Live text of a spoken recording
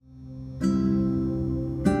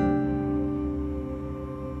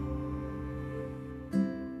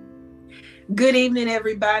Good evening,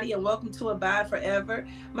 everybody, and welcome to Abide Forever.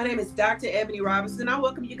 My name is Dr. Ebony Robinson. I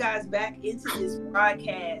welcome you guys back into this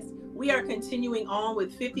broadcast. We are continuing on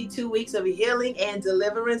with 52 weeks of healing and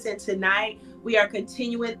deliverance, and tonight we are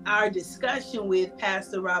continuing our discussion with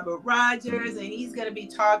Pastor Robert Rogers, and he's going to be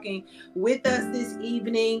talking with us this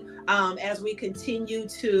evening as we continue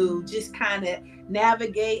to just kind of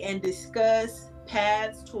navigate and discuss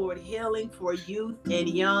paths toward healing for youth and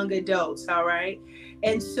young adults. All right.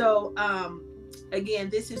 And so, again,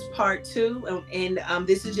 this is part two, and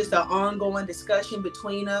this is just an ongoing discussion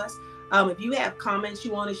between us. If you have comments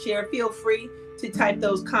you want to share, feel free to type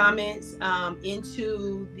those comments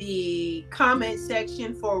into the comment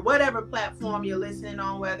section for whatever platform you're listening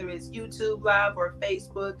on, whether it's YouTube Live or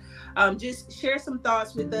Facebook. Just share some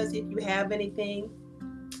thoughts with us if you have anything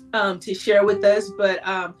to share with us. But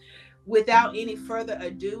without any further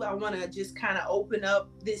ado, I want to just kind of open up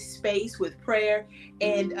this space with prayer,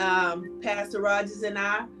 and Pastor Rogers and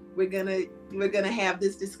we're gonna have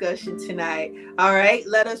this discussion tonight. All right,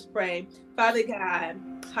 let us pray. Father God,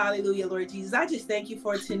 hallelujah, Lord Jesus, I just thank you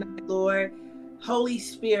for tonight, Lord. Holy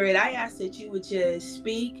Spirit, I ask that you would just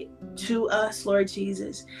speak to us, Lord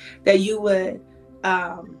Jesus, that you would,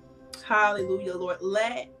 hallelujah, Lord,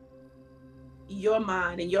 let your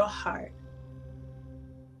mind and your heart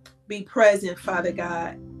be present, Father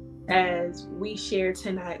God, as we share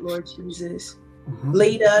tonight, Lord Jesus.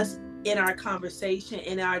 Lead us in our conversation,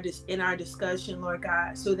 in our discussion, Lord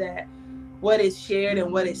God, so that what is shared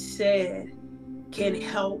and what is said can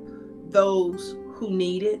help those who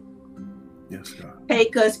need it. Yes, God.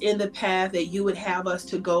 Take us in the path that you would have us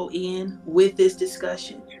to go in with this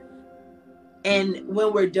discussion. And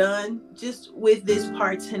when we're done just with this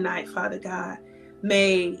part tonight, Father God,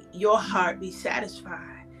 may your heart be satisfied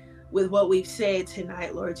with what we've said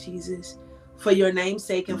tonight, Lord Jesus, for your name's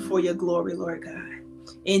sake and for your glory, Lord God.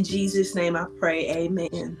 In Jesus' name I pray,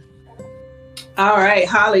 amen. All right,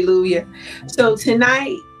 hallelujah. So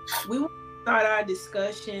tonight, we want to start our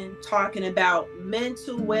discussion talking about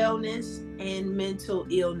mental wellness and mental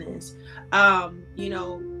illness.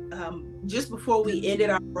 Just before we ended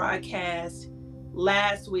our broadcast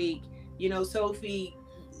last week, Sophie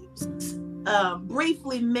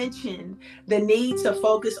briefly mentioned the need to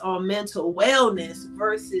focus on mental wellness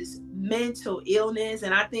versus mental illness.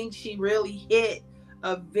 And I think she really hit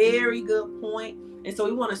a very good point. And so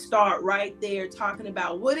we want to start right there talking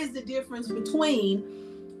about what is the difference between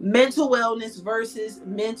mental wellness versus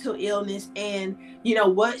mental illness, and,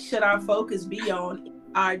 what should our focus be on in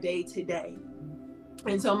our day to day.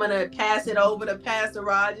 And so I'm going to pass it over to Pastor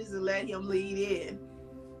Rogers and let him lead in.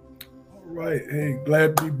 All right. Hey,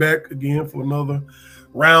 glad to be back again for another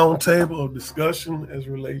round table of discussion as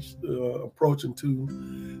relates to approaching to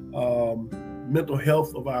mental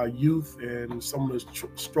health of our youth and some of the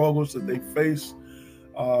struggles that they face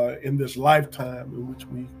in this lifetime, in which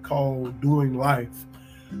we call doing life.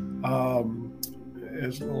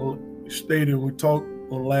 As stated, we talked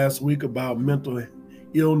on last week about mental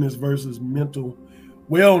illness versus mental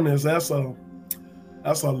wellness.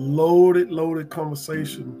 That's a loaded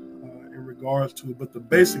conversation in regards to it. But the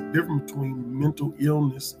basic difference between mental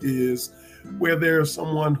illness is where there's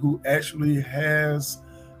someone who actually has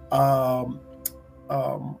an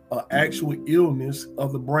actual illness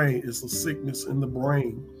of the brain. It's a sickness in the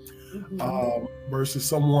brain, versus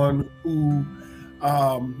someone who,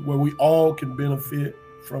 where we all can benefit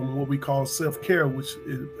from what we call self-care, which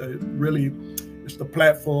is really it's the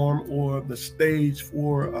platform or the stage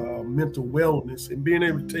for mental wellness and being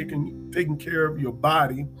able to taking care of your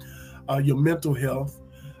body, your mental health,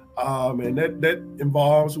 and that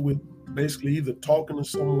involves with basically either talking to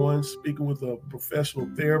someone, speaking with a professional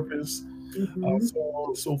therapist, so on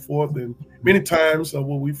and so forth. And many times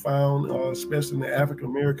what we found, especially in the African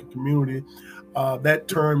American community, that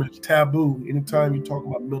term is taboo. Anytime you talk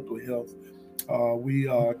about mental health, we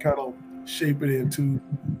kind of shape it into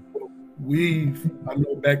I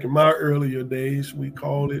know back in my earlier days, we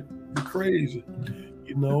called it crazy,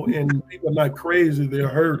 and people are not crazy, they're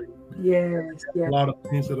hurting. Yes. A lot of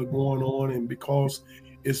things that are going on, and because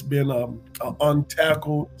it's been an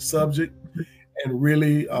untackled subject and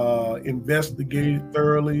really investigated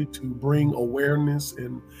thoroughly to bring awareness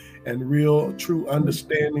and real true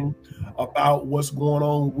understanding about what's going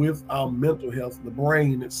on with our mental health, the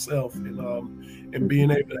brain itself, and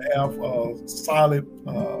being able to have solid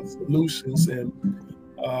solutions and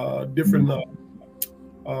different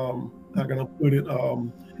how can I put it,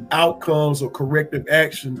 outcomes or corrective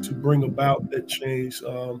action to bring about that change,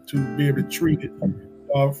 to be able to treat it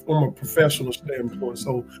from a professional standpoint.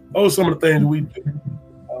 So those are some of the things we do.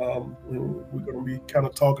 We're going to be kind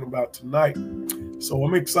of talking about tonight. So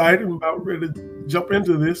I'm excited. I'm about ready to jump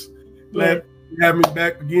into this. Glad you have me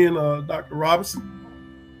back again, Dr. Robinson.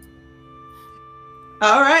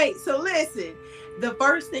 All right. So listen, the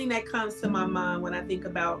first thing that comes to my mind when I think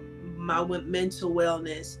about my mental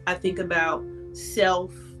wellness, I think about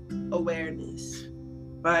self-awareness,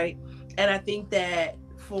 right? And I think that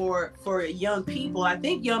for young people, I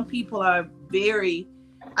think young people are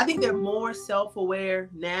I think they're more self-aware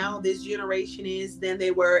now, this generation is, than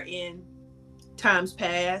they were in times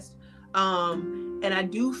past. And I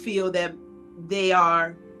do feel that they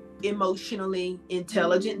are emotionally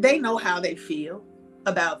intelligent. They know how they feel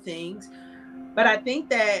about things. But I think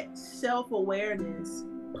that self-awareness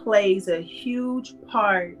plays a huge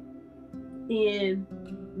part in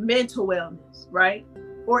mental wellness, right?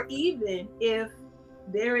 Or even if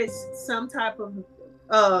there is some type of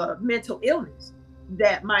mental illness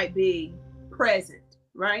that might be present,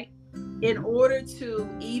 right? In order to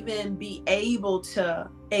even be able to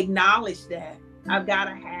acknowledge that, I've got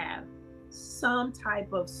to have some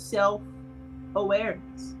type of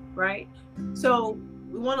self-awareness, right? So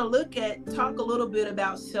we want to talk a little bit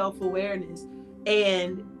about self-awareness,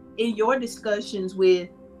 and in your discussions with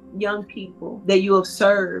young people that you have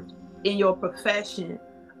served in your profession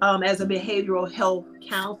as a behavioral health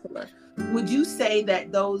counselor, would you say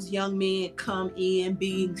that those young men come in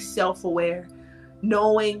being self-aware,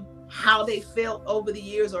 knowing how they felt over the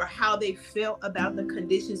years or how they felt about the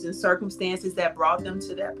conditions and circumstances that brought them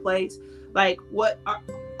to that place? Like, what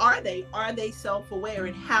are they? Are they self-aware,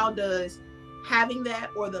 and how does having that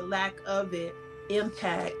or the lack of it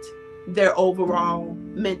impact their overall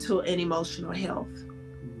mental and emotional health?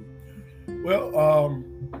 Well,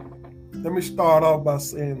 let me start off by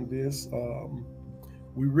saying this.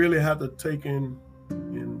 We really have to take in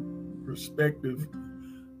perspective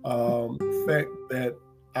the fact that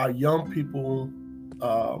our young people,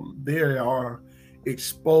 they are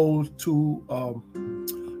exposed to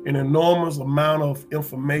an enormous amount of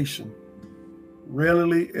information,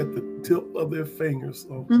 rarely at the tip of their fingers.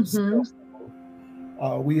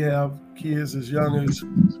 We have kids as young as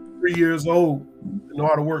 3 years old that know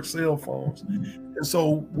how to work cell phones. And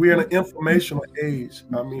so we're in an informational age.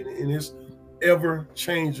 I mean, and it's ever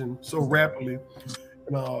changing so rapidly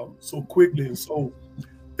and so quickly. And so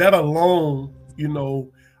that alone,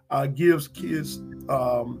 gives kids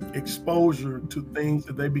exposure to things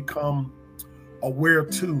that they become aware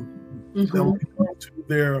to. Now, when it comes to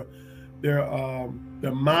their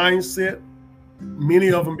mindset,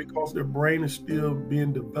 many of them, because their brain is still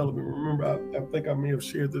being developed. Remember, I think I may have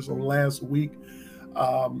shared this on last week.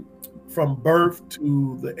 From birth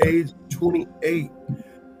to the age of 28,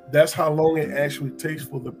 that's how long it actually takes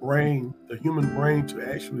for the human brain,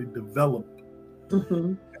 to actually develop.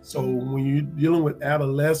 So when you're dealing with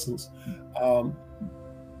adolescents,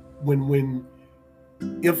 when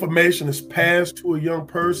information is passed to a young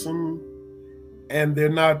person and they're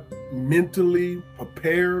not mentally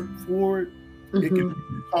prepared for it, it can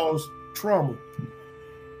cause trauma,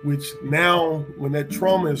 which now when that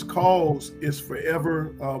trauma is caused, it's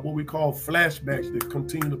forever what we call flashbacks that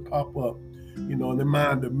continue to pop up, in their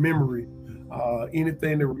mind, the memory,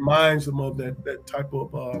 anything that reminds them of that type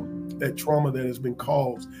of that trauma that has been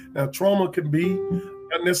caused. Now, trauma can be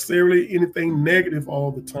not necessarily anything negative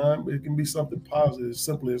all the time, but it can be something positive. As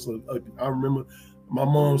simple as I remember my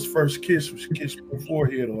mom's first kiss, she kissed me on the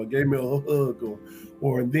forehead, or gave me a hug,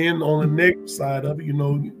 or then on the negative side of it,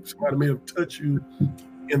 somebody may have touched you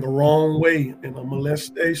in the wrong way, in a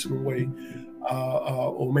molestation way,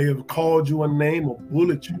 or may have called you a name or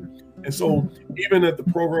bullied you. And so even at the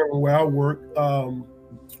program where I work,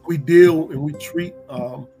 we deal and we treat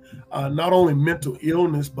not only mental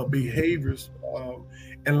illness, but behaviors,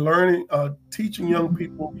 and learning, teaching young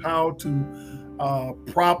people how to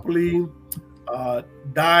properly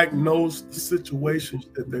diagnose the situations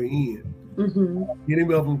that they're in.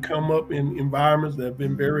 Many of them come up in environments that have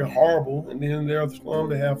been very horrible, and then there are some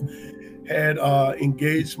that have had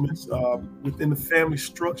engagements within the family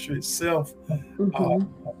structure itself,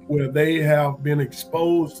 where they have been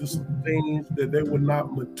exposed to some things that they were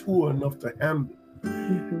not mature enough to handle.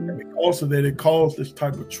 And because of that, it caused this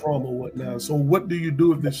type of trauma and whatnot. So what do you do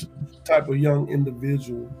with this type of young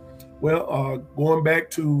individual? Well, going back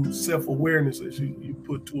to self-awareness, as you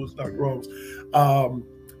put to us, Dr. Ross,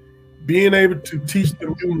 being able to teach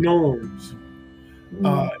them new norms.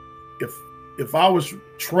 If I was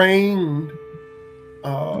trained in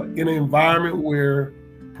an environment where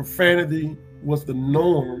profanity was the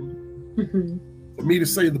norm, for me to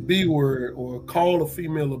say the B word or call a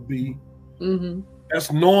female a B,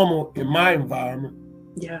 that's normal in my environment.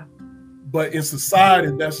 Yeah. But in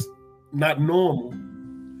society, that's not normal.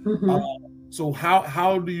 So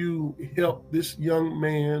how do you help this young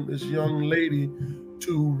man, this young lady,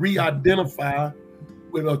 to re-identify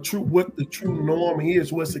with what the true norm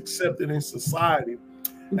is, what's accepted in society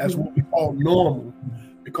as what we call normal?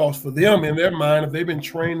 Because for them, in their mind, if they've been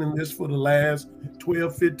training this for the last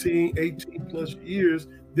 12, 15, 18 plus years,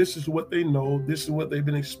 this is what they know. This is what they've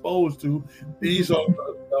been exposed to. These are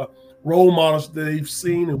the role models that they've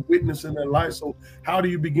seen and witnessed in their life. So how do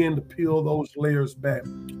you begin to peel those layers back?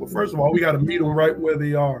 Well, first of all, we got to meet them right where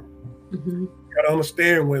they are. You got to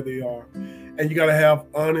understand where they are. And you got to have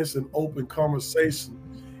honest and open conversation.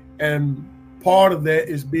 And part of that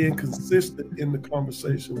is being consistent in the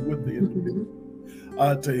conversation with the individual.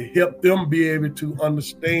 To help them be able to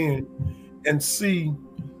understand and see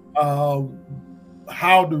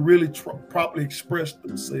how to really properly express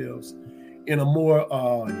themselves in a more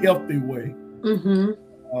healthy way.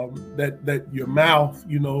 That your mouth,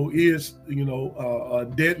 is, a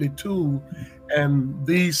deadly tool, and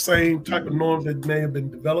these same type of norms that may have been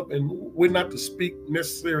developed, and we're not to speak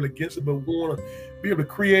necessarily against it, but we want to be able to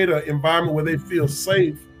create an environment where they feel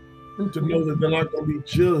safe to know that they're not going to be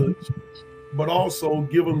judged, but also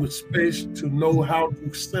give them the space to know how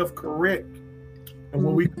to self-correct and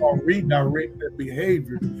what we call redirect that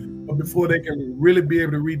behavior. But before they can really be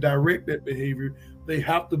able to redirect that behavior, they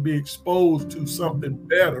have to be exposed to something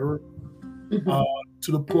better,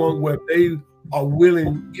 to the point where they are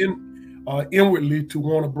willing inwardly to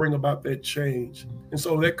want to bring about that change. And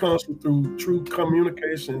so that comes through true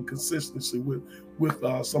communication and consistency with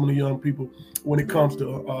some of the young people when it comes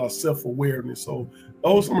to self-awareness. So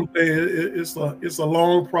those are some things. It's a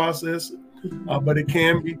long process, but it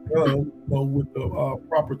can be done with the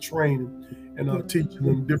proper training and teaching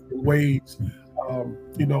them different ways. And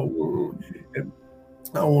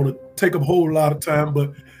I don't want to take up a whole lot of time,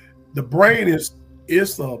 but the brain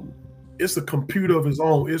is a computer of its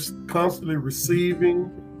own. It's constantly receiving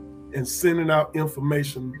and sending out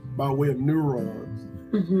information by way of neurons.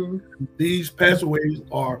 These pathways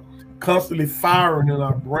are constantly firing in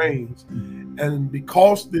our brains. And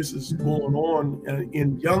because this is going on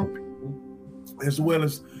in young people, as well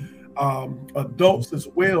as adults as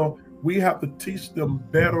well, we have to teach them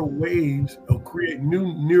better ways of create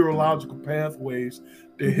new neurological pathways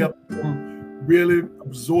to help them really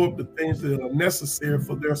absorb the things that are necessary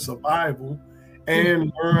for their survival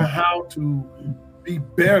and learn how to be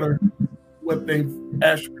better what they've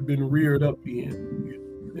actually been reared up in.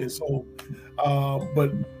 And so, but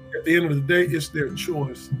at the end of the day, it's their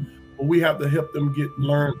choice. But we have to help them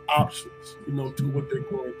learn options, to what they're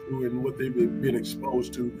going through and what they've been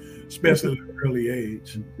exposed to, especially at an early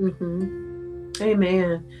age.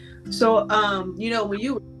 Amen. So, when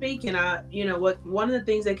you were speaking, one of the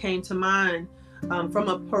things that came to mind from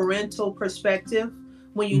a parental perspective,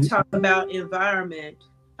 when you talk about environment,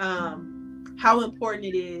 how important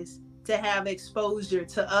it is to have exposure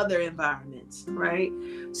to other environments, right?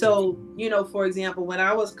 So, for example, when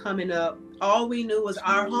I was coming up, all we knew was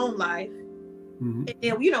our home life. And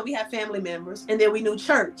then, we had family members, and then we knew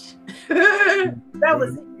church. That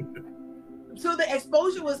was it. So the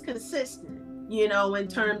exposure was consistent, in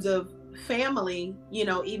terms of family,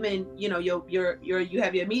 even, you have your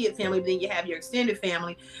immediate family, but then you have your extended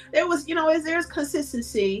family. There was, there's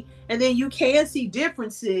consistency, and then you can see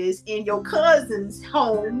differences in your cousins'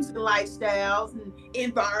 homes and lifestyles and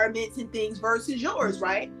environments and things versus yours,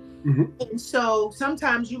 right? And so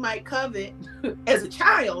sometimes you might covet as a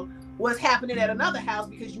child what's happening at another house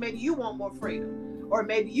because maybe you want more freedom, or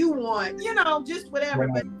maybe you want, just whatever.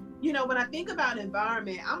 Right. But, when I think about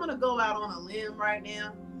environment, I'm going to go out on a limb right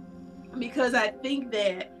now, because I think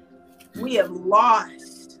that we have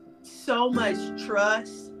lost so much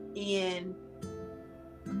trust in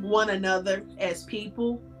one another as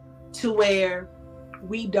people, to where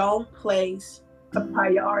we don't place a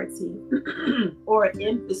priority or an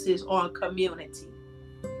emphasis on community,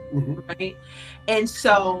 right? And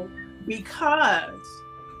so because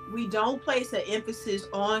we don't place an emphasis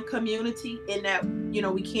on community, in that,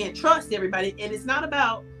 we can't trust everybody, and it's not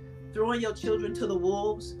about throwing your children to the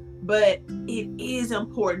wolves, but it is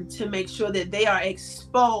important to make sure that they are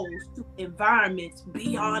exposed to environments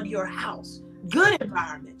beyond your house, good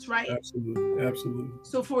environments, right? Absolutely.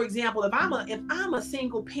 So, for example, if I'm a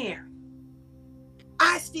single parent,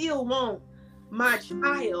 I still want my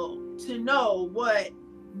child to know what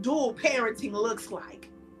dual parenting looks like.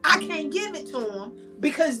 I can't give it to them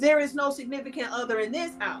because there is no significant other in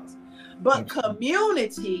this house. But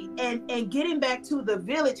community and getting back to the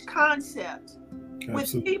village concept,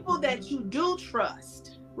 with people that you do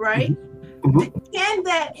trust, right? Can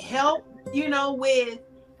that help, with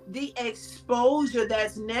the exposure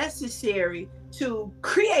that's necessary to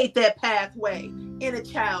create that pathway in a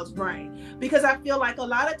child's brain. Because I feel like a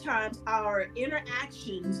lot of times our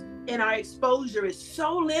interactions and our exposure is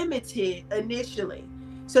so limited initially,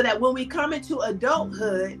 so that when we come into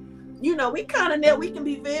adulthood, we we can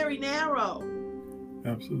be very narrow.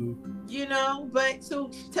 Absolutely. But so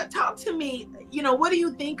talk to me, what do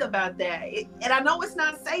you think about that? And I know it's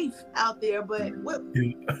not safe out there, but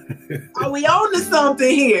are we on to something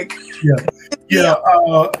here? Yeah,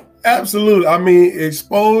 absolutely. I mean,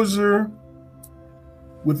 exposure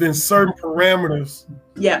within certain parameters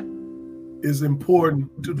is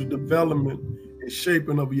important to the development and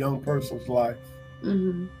shaping of a young person's life. I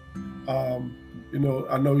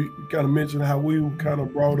know you kind of mentioned how we were kind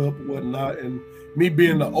of brought up and whatnot, and me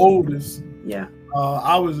being the oldest,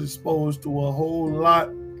 I was exposed to a whole lot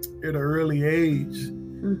at an early age.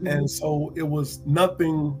 And so it was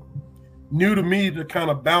nothing new to me to kind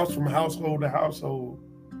of bounce from household to household.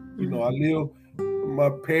 I lived with my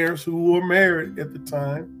parents who were married at the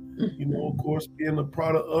time, of course, being a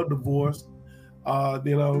product of divorce.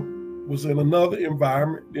 Then I was in another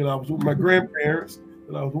environment. Then I was with my grandparents.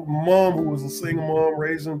 And I was with my mom, who was a single mom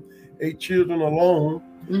raising 8 children alone.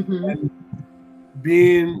 And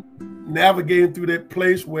navigating through that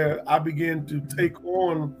place where I began to take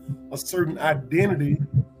on a certain identity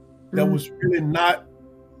that was really not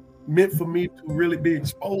meant for me to really be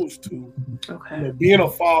exposed to. Being a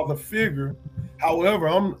father figure. However,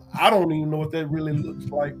 I don't even know what that really looks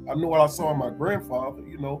like. I know what I saw in my grandfather,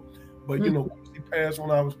 but he passed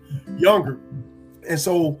when I was younger. And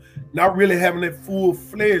so not really having that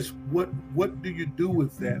full-fledged, what do you do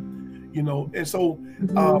with that? And so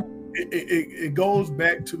it goes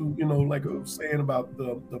back to, like I was saying about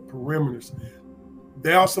the perimeters.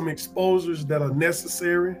 There are some exposures that are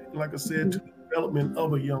necessary, like I said, to the development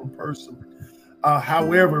of a young person.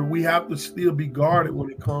 However, we have to still be guarded when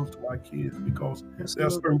it comes to our kids, because there are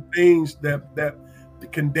certain things that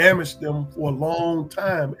can damage them for a long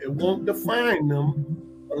time. It won't define them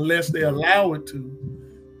unless they allow it to,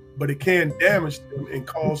 but it can damage them and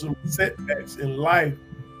cause them setbacks in life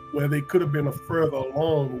where they could have been further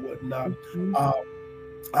along or whatnot.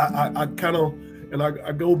 I kind of, and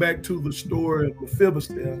I go back to the story of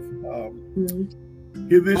Mephibosheth.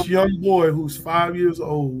 Here, this young boy who's 5 years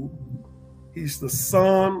old, he's the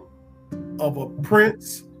son of a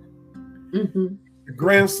prince, the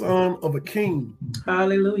grandson of a king.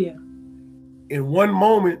 Hallelujah. In one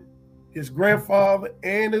moment, his grandfather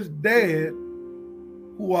and his dad,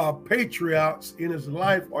 who are patriarchs in his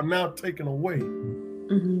life, are now taken away.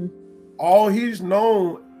 All he's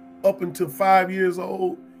known up until 5 years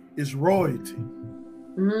old is royalty.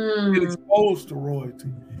 Been exposed to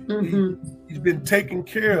royalty. He's been taken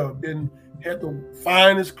care of, had the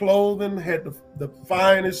finest clothing, had the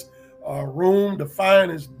finest room, the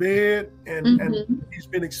finest bed, and he's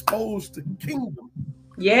been exposed to kingdom.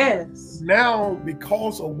 Yes. Now,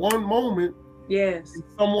 because of one moment,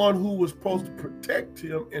 someone who was supposed to protect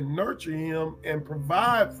him and nurture him and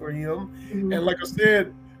provide for him, and like I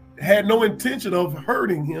said, had no intention of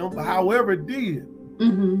hurting him, but however did.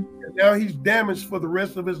 And now he's damaged for the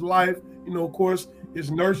rest of his life. Of course, his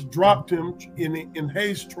nurse dropped him in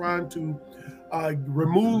haste, trying to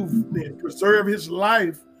remove and preserve his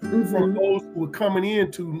life from those who were coming in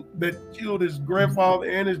that killed his grandfather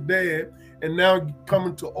and his dad, and now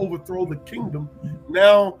coming to overthrow the kingdom.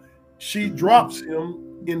 Now she drops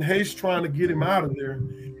him in haste, trying to get him out of there.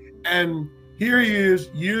 And here he is,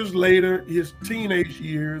 years later, his teenage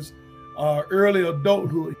years, early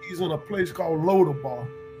adulthood. He's in a place called Lodabar.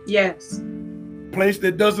 Yes. Place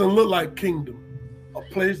that doesn't look like kingdom. A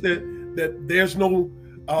place that there's no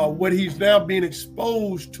what he's now being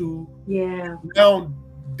exposed to. Now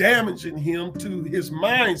damaging him to his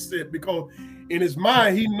mindset, because in his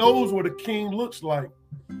mind he knows what a king looks like.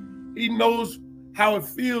 He knows how it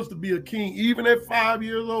feels to be a king, even at 5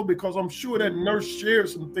 years old, because I'm sure that nurse shared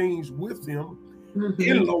some things with him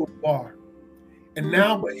in Lodabar. And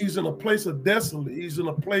now, but he's in a place of desolate. He's in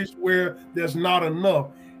a place where there's not enough.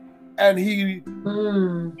 And he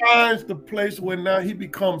finds the place where now he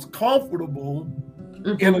becomes comfortable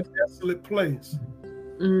in a desolate place.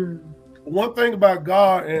 One thing about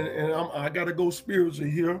God, and I got to go spiritual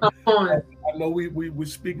here. I know we're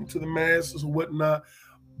speaking to the masses or whatnot,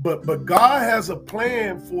 but God has a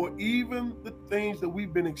plan for even the things that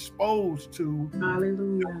we've been exposed to.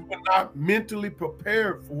 Hallelujah. That we're not mentally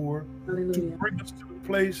prepared for. Hallelujah. To bring us to the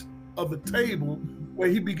place of the table where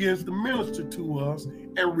he begins to minister to us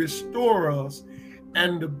and restore us.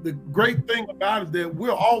 And the great thing about it is that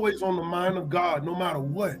we're always on the mind of God, no matter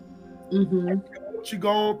what. what you've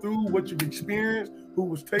gone through, what you've experienced, who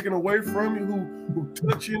was taken away from you, who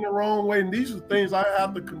touched you in the wrong way. And these are things I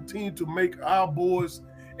have to continue to make our boys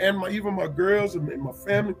and even my girls and my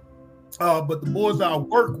family, but the boys that I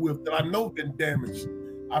work with that I know been damaged.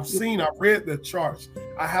 I've read their charts.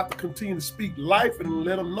 I have to continue to speak life and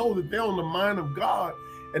let them know that they're on the mind of God.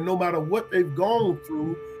 And no matter what they've gone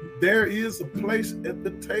through, there is a place at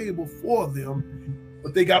the table for them,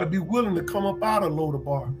 but they got to be willing to come up out of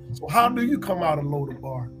Lodabar. So how do you come out of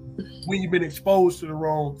Lodabar when you've been exposed to the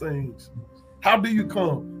wrong things? How do you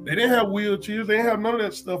come? They didn't have wheelchairs. They didn't have none of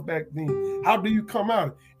that stuff back then. How do you come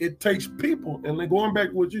out? It takes people. And then going back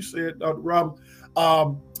to what you said, Dr. Robin,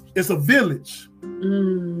 it's a village.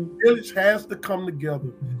 The village has to come together.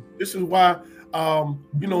 This is why,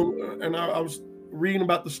 and I was reading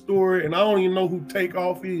about the story, and I don't even know who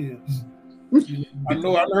Takeoff is. I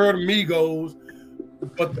know I heard Amigos,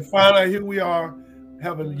 but to find out here we are,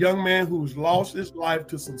 have a young man who's lost his life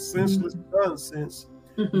to some senseless nonsense,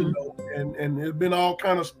 and there's been all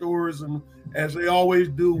kind of stories, and as they always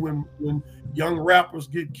do when young rappers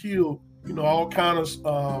get killed, all kind of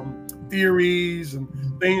theories and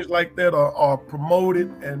things like that are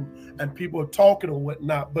promoted, and people are talking or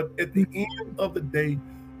whatnot. But at the end of the day,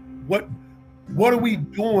 what are we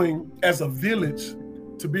doing as a village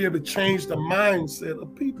to be able to change the mindset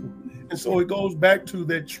of people? And so it goes back to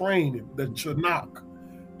that training, the Chinook,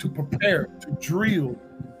 to prepare, to drill,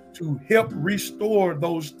 to help restore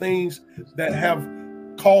those things that have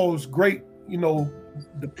caused great,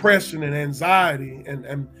 depression and anxiety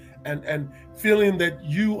and feeling that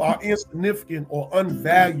you are insignificant or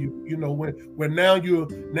unvalued, when now you're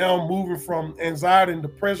moving from anxiety and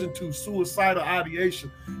depression to suicidal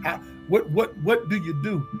ideation. What do you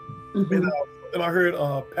do? And I heard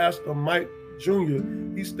Pastor Mike Jr.,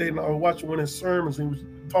 he stated, I was watching one of his sermons, and he was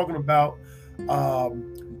talking about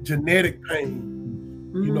genetic pain.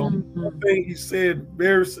 One thing he said,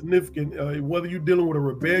 very significant, whether you're dealing with a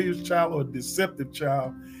rebellious child or a deceptive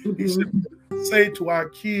child, he said, say to our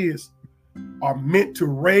kids are meant to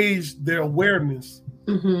raise their awareness,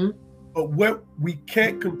 but what we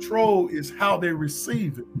can't control is how they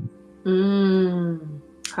receive it.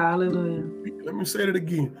 Hallelujah. Let me say that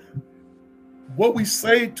again. What we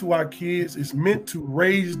say to our kids is meant to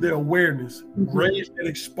raise their awareness, raise their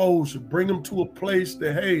exposure, bring them to a place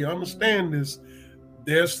that, hey, understand this.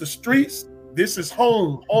 There's the streets. This is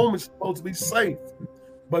home. Home is supposed to be safe.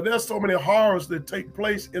 But there's so many horrors that take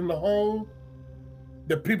place in the home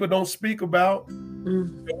that people don't speak about.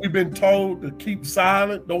 That we've been told to keep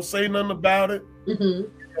silent, don't say nothing about it.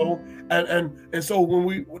 And so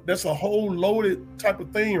that's a whole loaded type of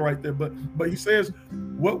thing right there. But he says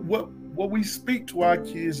what we speak to our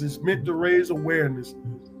kids is meant to raise awareness,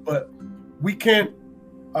 but we can't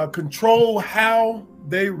control how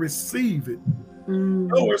they receive it.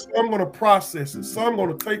 In other words, some going to process it, some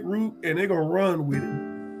going to take root, and they're going to run with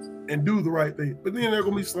it and do the right thing. But then there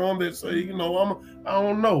going to be some that say, I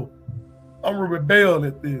don't know, I'm a rebel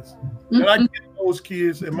at this. And I get those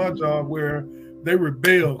kids in my job where they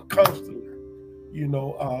rebel constantly.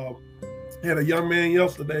 Had a young man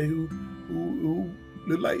yesterday who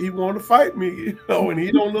looked like he wanted to fight me, and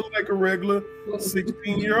he don't look like a regular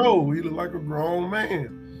 16-year-old. He looked like a grown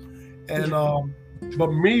man. And but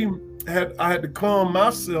I had to calm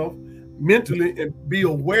myself mentally and be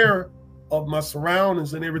aware of my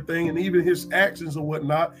surroundings and everything, and even his actions and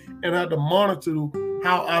whatnot, and I had to monitor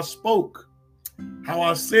how I spoke, how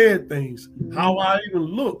I said things, how I even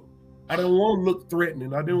looked. I didn't want to look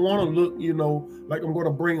threatening. I didn't want to look, like I'm going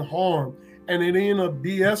to bring harm. And it ended up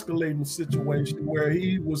de-escalating the situation where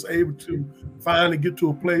he was able to finally get to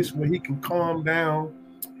a place where he can calm down.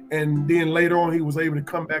 And then later on, he was able to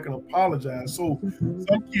come back and apologize. So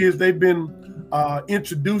some kids, they've been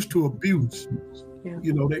introduced to abuse. Yeah.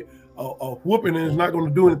 A whooping is not going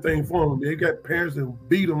to do anything for them. They got parents that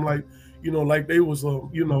beat them like they was,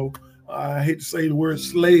 I hate to say the word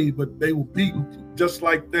slave, but they were beaten just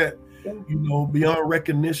like that, beyond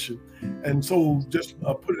recognition. And so just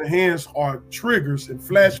putting hands are triggers and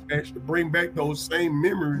flashbacks to bring back those same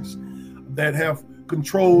memories that have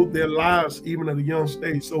controlled their lives even at a young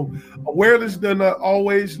stage. So awareness does not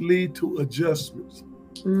always lead to adjustments.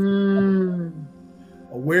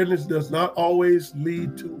 Awareness does not always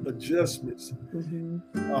lead to adjustments.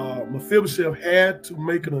 Mephibosheth had to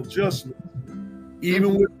make an adjustment,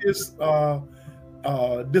 even with his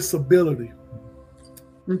disability,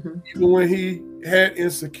 even when he had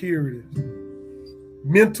insecurities,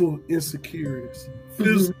 mental insecurities,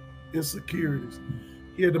 physical insecurities.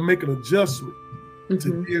 He had to make an adjustment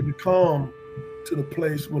to be able to come to the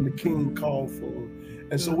place when the king called for him.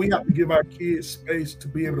 And so we have to give our kids space to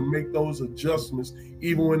be able to make those adjustments,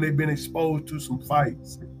 even when they've been exposed to some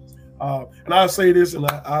fights. And I'll say this, and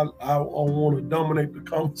I don't want to dominate the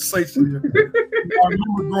conversation here. I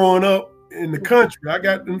remember growing up in the country. I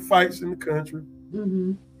got in fights in the country,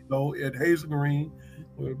 you know, at Hazel Green,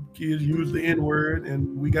 where kids use the N-word,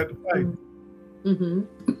 and we got to fight.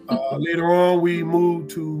 Later on, we moved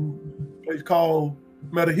to a place called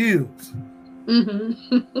Meadow Hills.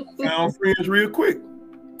 Found friends real quick.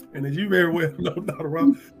 And as you very well know, Dr.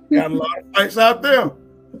 Rob, got a lot of fights out there.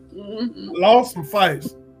 Lost some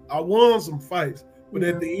fights. I won some fights. But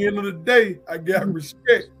at the end of the day, I got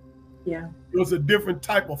respect. Yeah. It was a different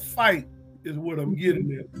type of fight, is what I'm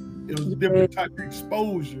getting at. It was a different type of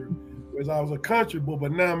exposure. Whereas I was a country boy,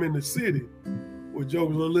 but now I'm in the city, where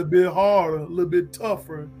jokes are a little bit harder, a little bit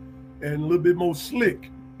tougher, and a little bit more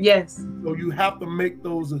slick. Yes. So you have to make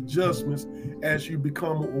those adjustments as you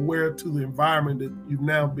become aware to the environment that you've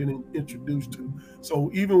now been introduced to. So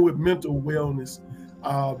even with mental wellness,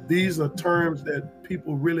 these are terms that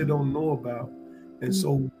people really don't know about. And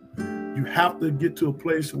so you have to get to a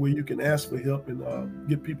place where you can ask for help and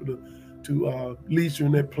get people to lead you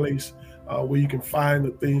in that place where you can find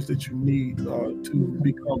the things that you need to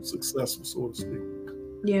become successful, so to speak.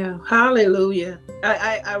 Yeah, hallelujah.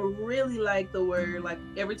 I really like the word, like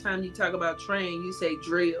every time you talk about train, you say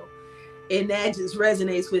drill. And that just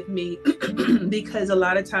resonates with me because a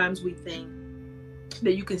lot of times we think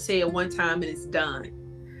that you can say it one time and it's done.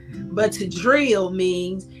 But to drill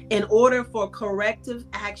means in order for corrective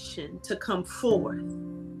action to come forth,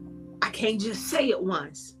 I can't just say it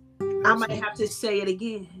once. I might have to say it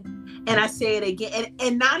again. And I say it again.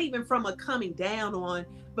 And not even from a coming down on,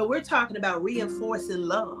 but we're talking about reinforcing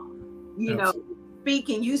love. You know,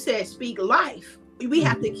 speaking, you said speak life. We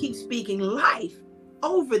have to keep speaking life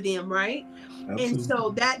over them, right? Absolutely. And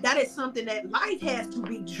so that is something that life has to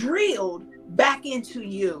be drilled back into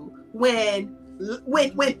you when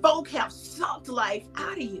folk have sucked life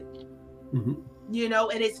out of you. You know,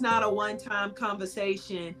 and it's not a one-time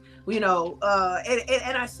conversation, you know,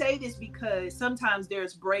 and I say this because sometimes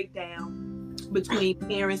there's breakdown between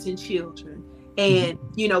parents and children. And,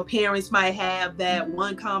 you know, parents might have that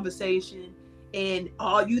one conversation and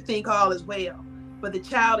you think all is well, but the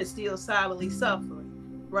child is still silently suffering,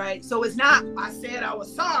 right? So it's not, I said I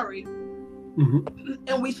was sorry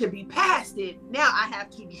and we should be past it. Now I have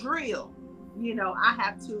to drill, you know, I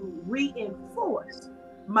have to reinforce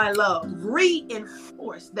my love,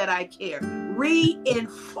 reinforce that I care,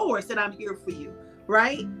 reinforce that I'm here for you,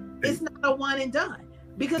 right? It's not a one and done,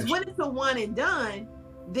 because when it's a one and done,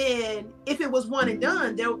 then if it was one and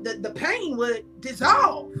done, the pain would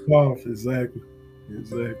dissolve. Exactly.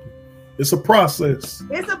 It's a process.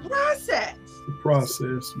 It's a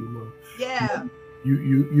process. You know. Yeah.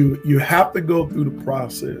 You have to go through the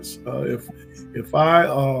process. If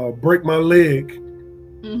I break my leg,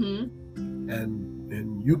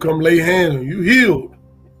 and you come lay hands on you, healed.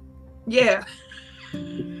 Yeah.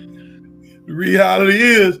 The reality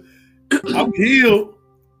is, I'm healed,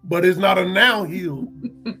 but it's not a now healed.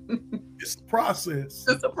 It's a process.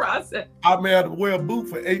 It's a process. I may have to wear a boot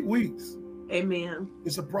for 8 weeks. Amen.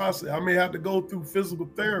 It's a process. I may have to go through physical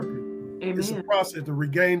therapy. Amen. It's a process to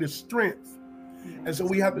regain the strength. And so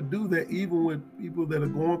we have to do that even with people that are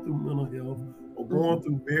going through mental health or going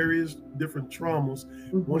through various different traumas.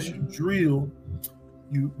 Once you drill,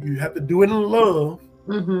 you have to do it in love,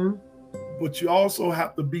 but you also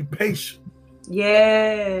have to be patient.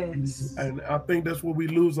 Yes. And I think that's what we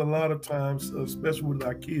lose a lot of times, especially with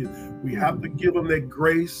our kids. We have to give them that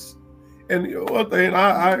grace. And you know, one thing,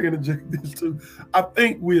 I interject this too. I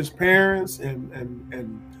think we as parents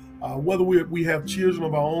and whether we have children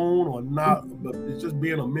of our own or not, but it's just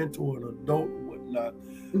being a mentor, an adult and whatnot.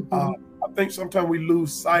 I think sometimes we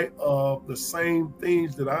lose sight of the same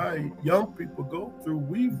things that our young people go through.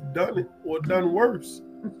 We've done it or done worse.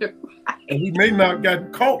 And we may not have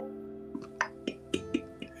gotten caught.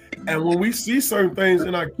 And when we see certain things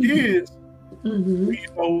in our kids, we, you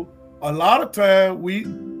know, a lot of time we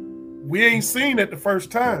ain't seen it the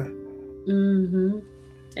first time.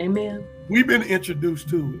 Amen. We've been introduced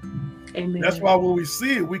to it. Amen. That's why when we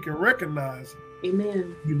see it, we can recognize it.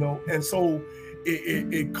 Amen. You know, and so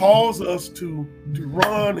it calls us to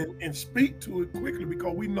run and speak to it quickly,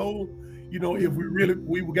 because we know, you know, if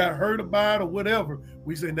we got hurt about it or whatever,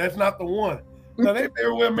 we say that's not the one. Now they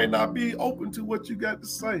very well may not be open to what you got to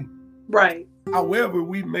say. Right. However,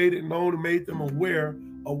 we made it known and made them aware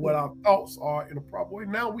of what our thoughts are in a proper way.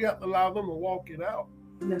 Now we have to allow them to walk it out.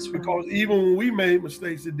 That's right. Because even when we made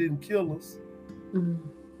mistakes, it didn't kill us.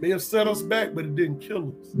 May have set us back, but it didn't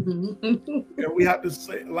kill us. And we have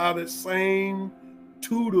to allow that same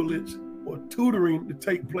tutelage or tutoring to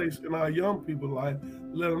take place in our young people's life.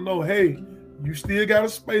 Let them know, hey, you still got a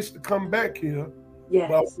space to come back here. Yes.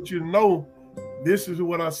 But I want you to know this is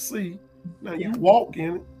what I see. Now you walk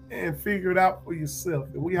in it and figure it out for yourself.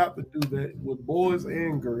 And we have to do that with boys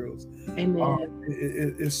and girls. Amen.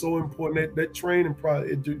 It's so important that training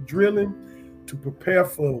process, drilling to prepare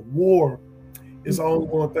for war is only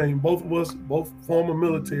one thing. Both of us, both former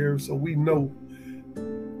military, so we know,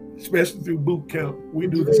 especially through boot camp, we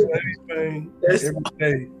do the same thing every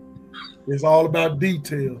day. It's all about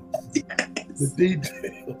details. The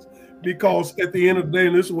details. Because at the end of the day,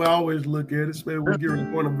 and this is where I always look at it, especially when we get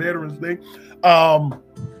ready to Veterans Day,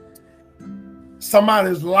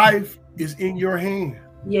 somebody's life is in your hand.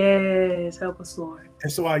 Yes, help us, Lord.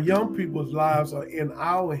 And so our young people's lives are in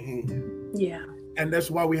our hand. Yeah. And that's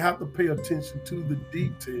why we have to pay attention to the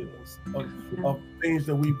details of things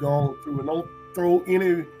that we've gone through. And don't throw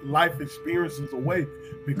any life experiences away,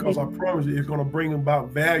 because I promise you it's going to bring about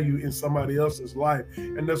value in somebody else's life.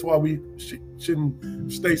 And that's why we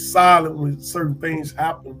shouldn't stay silent when certain things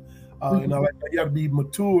happen. And I like that you have to be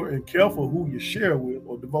mature and careful who you share with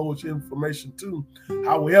or divulge information to.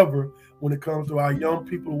 However, when it comes to our young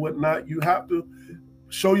people and whatnot, you have to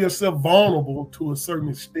show yourself vulnerable to a certain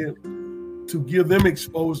extent to give them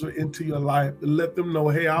exposure into your life, to let them know,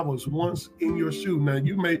 hey, I was once in your shoe. Now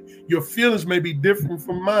your feelings may be different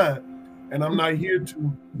from mine, and I'm not here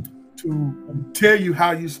to tell you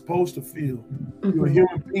how you're supposed to feel. You're a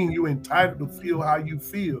human being. You're entitled to feel how you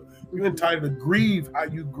feel. You're entitled to grieve how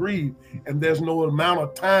you grieve, and there's no amount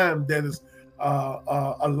of time that is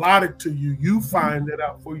allotted to you. You find that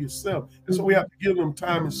out for yourself. And so we have to give them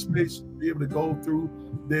time and space to be able to go through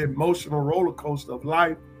the emotional roller coaster of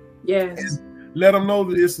life. Yes. And let them know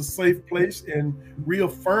that it's a safe place and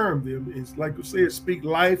reaffirm them. It's like you said, speak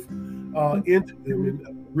life into them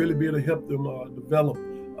and really be able to help them develop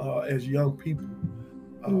as young people.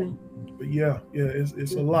 But yeah,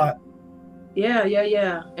 it's a lot.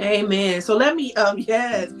 Yeah. Amen. So let me,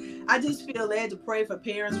 yes, I just feel led to pray for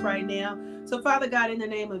parents right now. So Father God, in the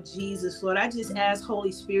name of Jesus, Lord, I just ask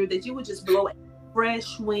Holy Spirit that you would just blow a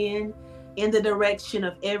fresh wind in the direction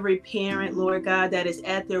of every parent, Lord God, that is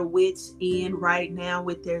at their wits' end right now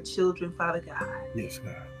with their children, Father God. Yes,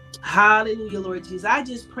 God. Hallelujah, Lord Jesus. I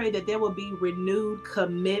just pray that there will be renewed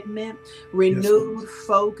commitment, renewed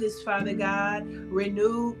focus, Father God,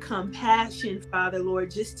 renewed compassion, Father, Lord,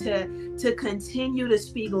 just to continue to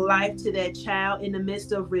speak life to that child in the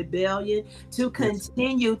midst of rebellion, to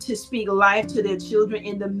continue to speak life to their children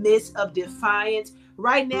in the midst of defiance.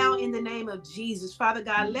 Right now, in the name of Jesus, Father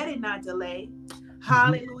God, let it not delay.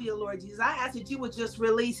 Hallelujah, Lord Jesus. I ask that you would just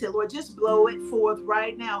release it, Lord. Just blow it forth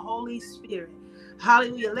right now, Holy Spirit.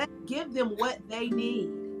 Hallelujah. Give them what they need.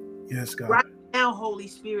 Yes, God. Right now, Holy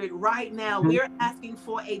Spirit, right now, we're asking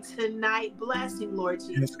for a tonight blessing, Lord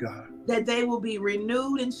Jesus. Yes, God. That they will be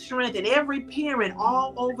renewed and strengthened. Every parent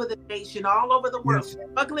all over the nation, all over the world,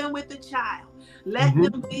 struggling with the child. Let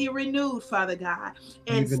them be renewed, Father God,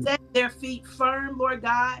 and set their feet firm, Lord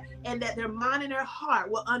God, and that their mind and their heart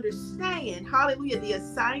will understand, hallelujah, the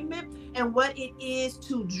assignment and what it is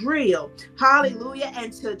to drill, hallelujah,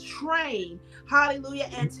 and to train, hallelujah,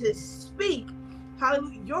 and to speak,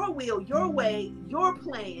 hallelujah, your will, your way, your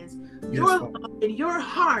plans, your love, and your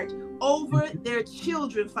heart over their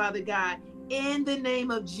children, Father God. In the name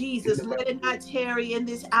of Jesus, let it not tarry in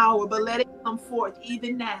this hour, but let it come forth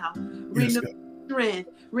even now. Renewed strength,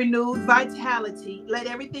 renewed vitality. Let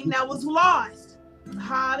everything that was lost,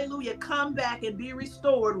 hallelujah, come back and be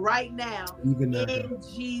restored right now. Even now. In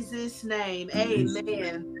Jesus' name,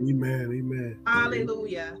 amen. Amen.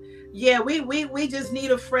 Hallelujah. Yeah, we just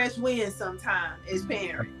need a fresh wind sometime as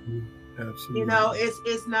parents. Absolutely. You know,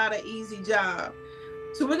 it's not an easy job.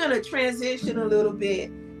 So we're going to transition a little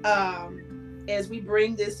bit as we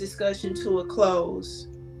bring this discussion to a close.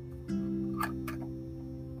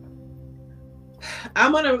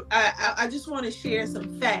 I just want to share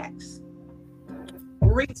some facts,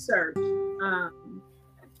 research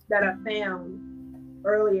that I found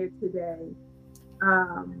earlier today,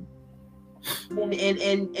 and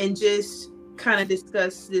just kind of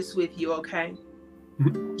discuss this with you, okay?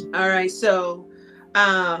 All right, so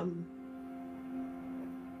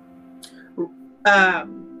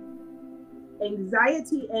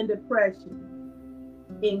anxiety and depression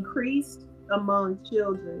increased among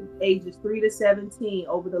children ages 3 to 17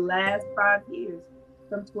 over the last 5 years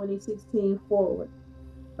from 2016 forward.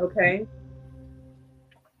 Okay.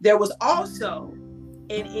 There was also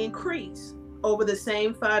an increase over the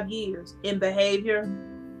same 5 years in behavior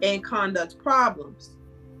and conduct problems.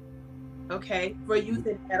 Okay. For youth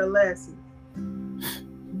and adolescents.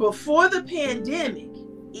 Before the pandemic,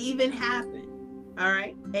 even happened. All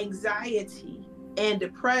right. Anxiety and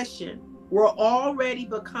depression were already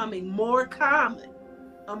becoming more common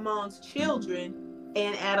amongst children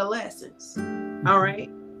and adolescents. All right.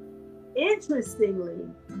 Interestingly,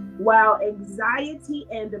 while anxiety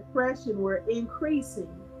and depression were increasing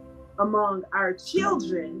among our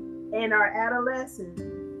children and our adolescents,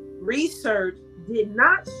 research did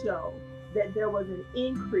not show that there was an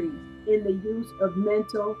increase in the use of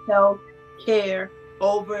mental health care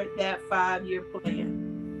over that 5-year plan.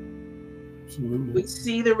 Absolutely. We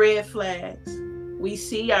see the red flags. We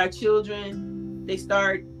see our children, they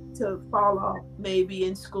start to fall off maybe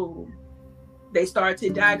in school. They start to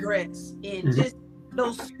digress in just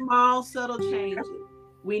those small, subtle changes.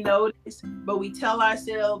 We notice, but we tell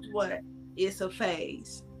ourselves what? It's a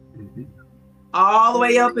phase. Mm-hmm. All the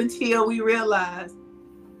way up until we realize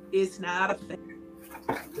it's not a phase.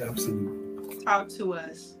 Absolutely. Talk to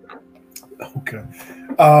us. Okay.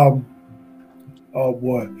 Oh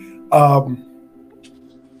boy.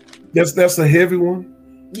 That's a heavy one.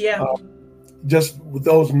 Yeah. Just with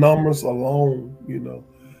those numbers alone,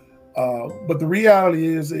 but the reality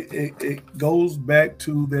is it goes back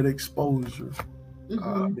to that exposure.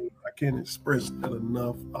 I can't express that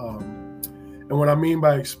enough. And what I mean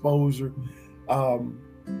by exposure,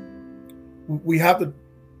 we have to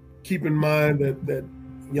keep in mind that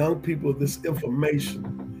young people, this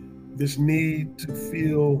information, this need to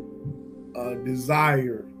feel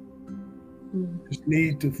desired, this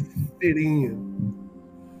need to fit in,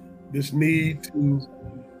 this need to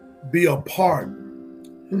be a part.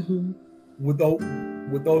 With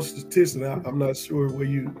those statistics, I'm not sure where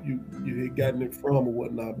you had gotten it from or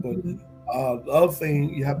whatnot, but the other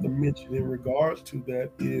thing you have to mention in regards to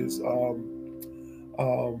that is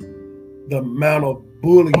the amount of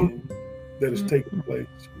bullying that is taking place,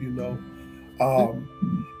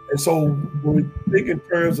 and so when we think in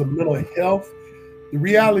terms of mental health, the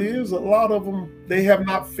reality is a lot of them, they have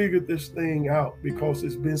not figured this thing out because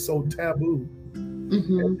it's been so taboo.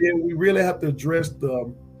 And then we really have to address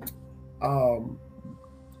the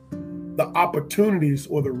opportunities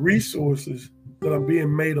or the resources that are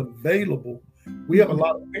being made available. We have a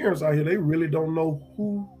lot of parents out here, they really don't know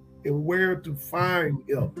who and where to find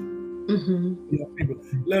help. People,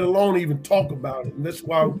 let alone even talk about it. And that's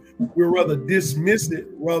why we'd rather dismiss it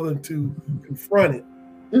rather than to confront it.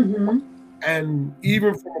 And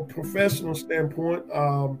even from a professional standpoint,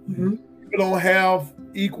 people don't have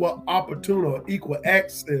equal opportunity or equal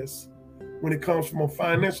access when it comes from a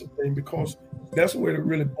financial thing, because that's where it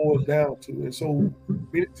really boils down to. And so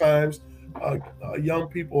many times young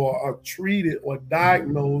people are treated or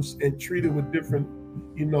diagnosed and treated with different,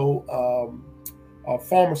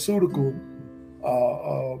 pharmaceutical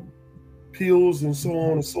pills and so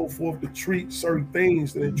on and so forth to treat certain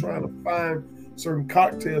things. That they're trying to find certain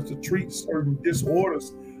cocktails to treat certain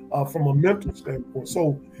disorders from a mental standpoint.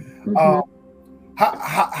 So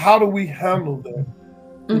how do we handle that?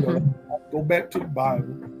 Go back to the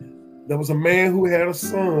Bible. There was a man who had a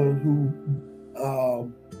son who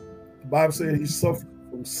the Bible said he suffered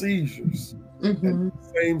from seizures. And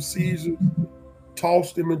the same seizures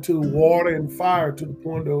tossed him into water and fire to the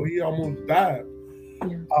point that he almost died.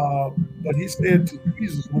 But he said to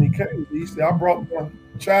Jesus when he came, he said, I brought my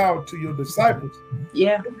child to your disciples.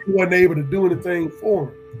 Yeah. He wasn't able to do anything for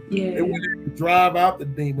him. Yeah. They weren't able to drive out the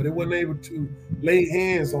demon. They weren't able to lay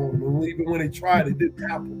hands on him. And even when they tried, it didn't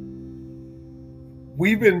happen.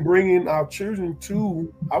 We've been bringing our children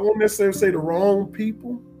to, I won't necessarily say the wrong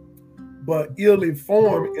people, but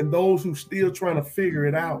ill-informed and those who still trying to figure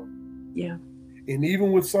it out. Yeah. And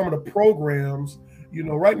even with some of the programs,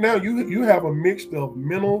 right now you have a mixture of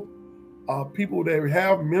mental people that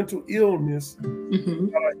have mental illness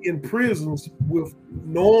in prisons with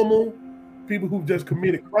normal people who just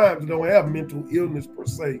committed crimes that don't have mental illness per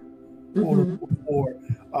se, or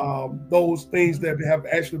those things that have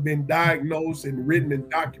actually been diagnosed and written and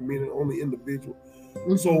documented on the individual.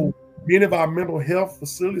 So many of our mental health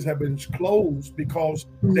facilities have been closed because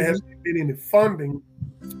there hasn't been any funding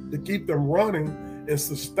to keep them running and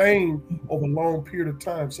sustain over a long period of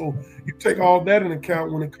time. So you take all that into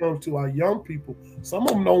account when it comes to our young people. Some of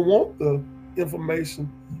them don't want the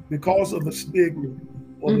information because of the stigma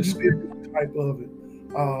or the stereotype of it.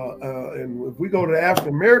 And if we go to the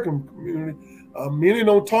African American community, many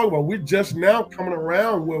don't talk about it. We're just now coming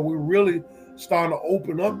around where we're really starting to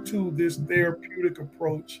open up to this therapeutic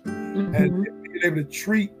approach and being able to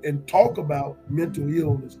treat and talk about mental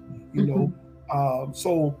illness,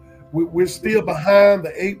 so we're still behind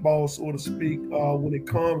the 8 ball, so to speak, when it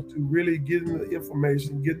comes to really getting the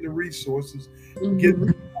information, getting the resources,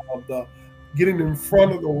 getting in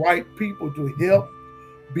front of the right people to help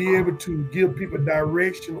be able to give people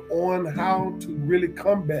direction on how to really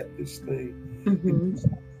combat this thing.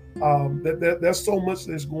 There's so much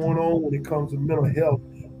that's going on when it comes to mental health.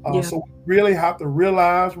 So we really have to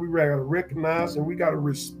realize, we got to recognize, and we got to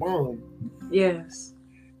respond. Yes.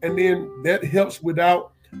 And then that helps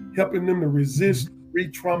without helping them to resist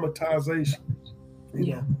re-traumatization.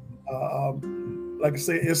 You know, like I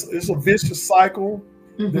say, it's a vicious cycle.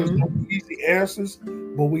 There's no easy answers,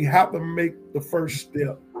 but we have to make the first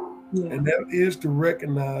step. And that is to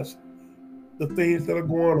recognize the things that are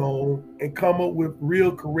going on and come up with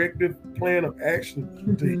real corrective plan of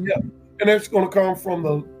action to help. And that's going to come from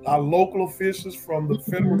our local officials, from the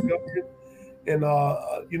federal government. And,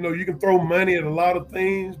 you know, you can throw money at a lot of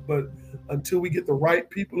things, but until we get the right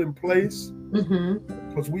people in place,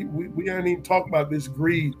 because we ain't even talk about this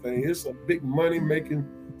greed thing. It's a big money-making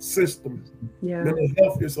system. Mental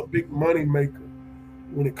health is a big money maker.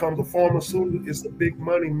 When it comes to pharmaceuticals, it's a big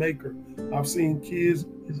money maker. I've seen kids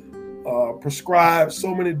prescribe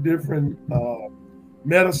so many different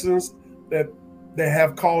medicines that they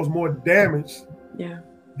have caused more damage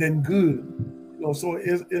than good. You know, so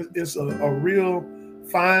it's a real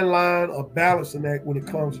fine line of balancing act when it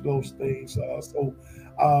comes to those things.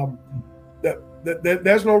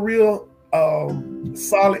 There's no real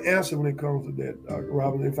solid answer when it comes to that,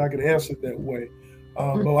 Robin, if I can answer it that way.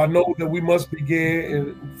 But I know that we must begin,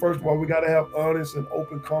 and first of all, we got to have honest and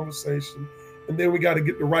open conversation, and then we got to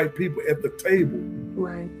get the right people at the table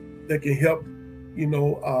that can help, you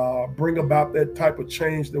know, bring about that type of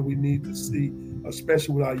change that we need to see,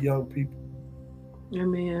 especially with our young people.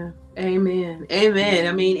 Amen. Amen. Amen.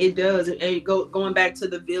 I mean, it does. Going back to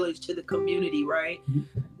the village, to the community, right?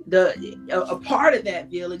 A part of that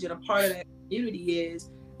village and a part of that community is,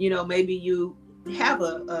 you know, maybe you have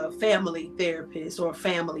a family therapist or a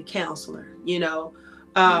family counselor. You know,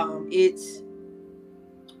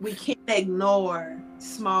 we can't ignore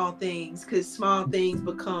small things, because small things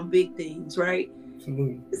become big things, right?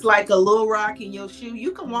 Absolutely. It's like a little rock in your shoe.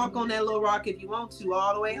 You can walk on that little rock if you want to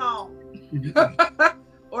all the way home.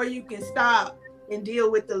 Or you can stop and deal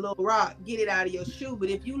with the little rock, get it out of your shoe. But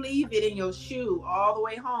if you leave it in your shoe all the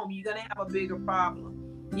way home, you're going to have a bigger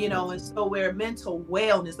problem, you know. And so where mental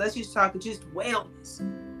wellness, let's just talk just wellness,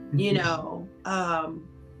 you know,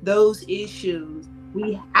 those issues,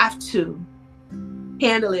 we have to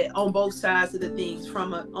handle it on both sides of the things,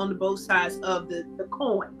 on both sides of the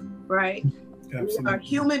coin, right? Absolutely. We are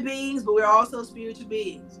human beings, but we're also spiritual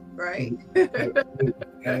beings, right?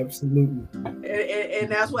 Absolutely. And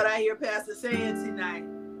that's what I hear Pastor saying tonight,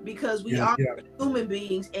 because we are human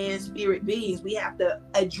beings and spirit beings. We have to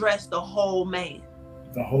address the whole man.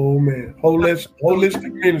 The whole man.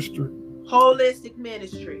 Holistic ministry. Holistic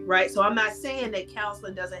ministry, right? So I'm not saying that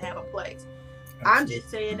counseling doesn't have a place. Absolutely. I'm just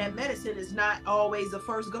saying that medicine is not always the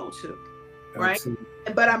first go-to. Right. Absolutely.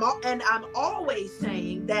 But I'm always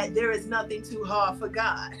saying that there is nothing too hard for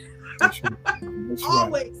God. That's right. That's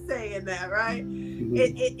always saying that, right?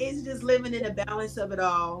 It's just living in the balance of it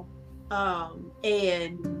all.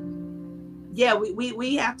 And yeah,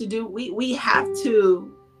 we have to we've got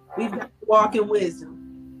to walk in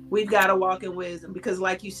wisdom. We've got to walk in wisdom, because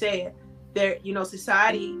like you said, there, you know,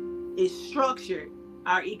 society is structured,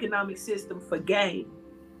 our economic system, for gain.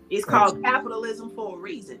 It's called capitalism for a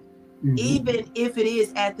reason. Even if it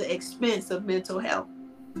is at the expense of mental health.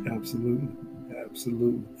 Absolutely.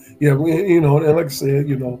 Yeah, you know, and like I said,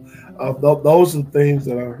 you know, those are things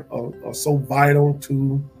that are so vital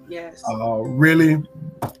to really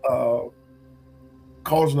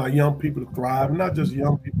causing our young people to thrive. Not just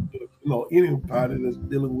young people, but, you know, anybody that's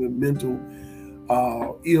dealing with mental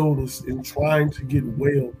illness and trying to get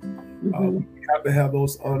well. We have to have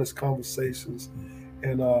those honest conversations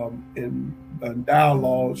and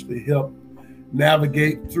dialogues to help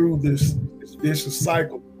navigate through this vicious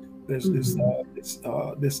cycle, this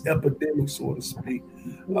epidemic, so to speak.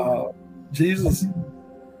 Jesus,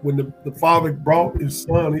 when the Father brought his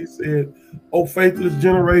Son, he said, "Oh, faithless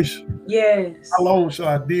generation, how long shall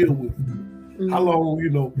I deal with you? How long, you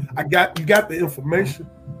know, you got the information,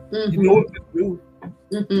 you know what to do.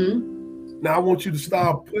 Now I want you to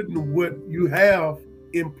start putting what you have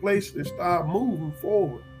in place and start moving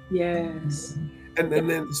forward." Yes. And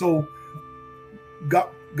then so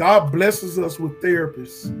God blesses us with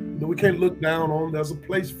therapists. You know, we can't look down on them. There's a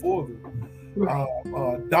place for them.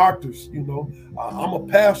 Doctors, you know, I'm a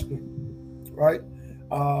pastor, right?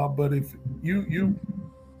 But if you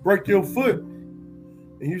break your foot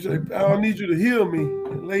and you say, "I need you to heal me,"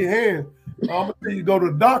 and lay hands, I'm gonna tell you to go to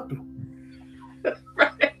the doctor.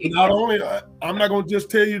 Right. Not only, I'm not gonna just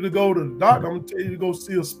tell you to go to the doctor, I'm gonna tell you to go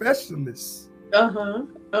see a specialist.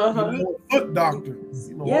 foot doctor,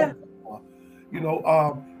 Yeah.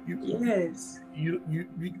 You, Yes.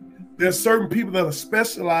 there's certain people that are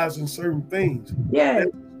specialized in certain things. Yeah.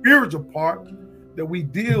 That spiritual part that we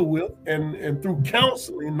deal with, and through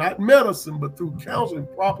counseling, not medicine, but through counseling,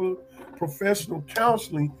 proper professional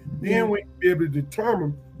counseling, then we be able to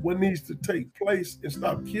determine what needs to take place and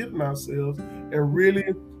stop kidding ourselves and really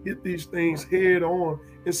hit these things head on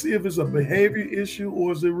and see if it's a behavior issue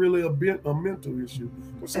or is it really a mental issue.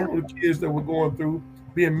 For some of the kids that we're going through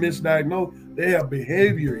being misdiagnosed, they have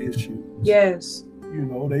behavior issues. Yes.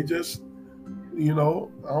 They just, I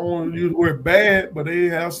don't want to use the word bad, but they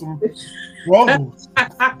have some struggles,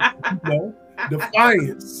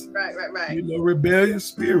 defiance, right. Rebellious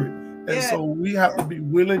spirit. And so we have to be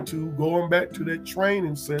willing to, going back to that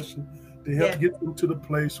training session, to help get them to the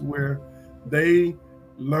place where they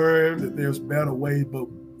learn that there's better ways. But,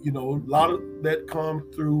 a lot of that comes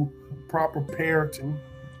through proper parenting,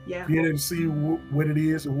 being able to see what it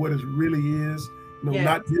is and what it really is.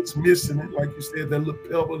 Not dismissing it, like you said, that little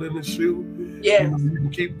pebble in the shoe. Yeah. You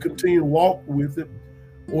can continue to walk with it,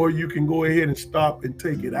 or you can go ahead and stop and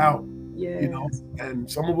take it out. And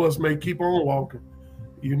some of us may keep on walking,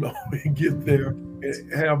 and get there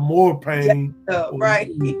and have more pain.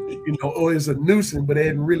 Right. Or it's a nuisance, but it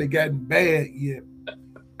hadn't really gotten bad yet.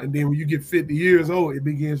 And then when you get 50 years old, it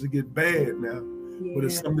begins to get bad now. But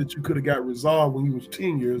it's something that you could have got resolved when you was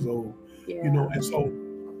 10 years old. And so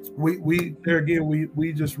we there again,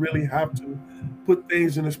 we just really have to put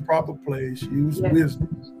things in its proper place, use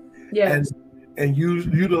wisdom, and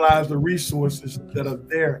utilize the resources that are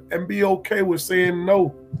there, and be okay with saying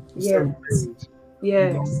no to certain things.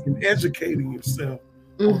 And educating yourself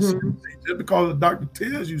on certain things. Just because the doctor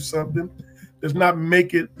tells you something does not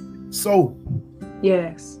make it so.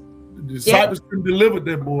 Yes. The disciples couldn't deliver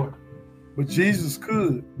that boy, but Jesus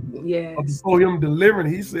could. Yes. But before him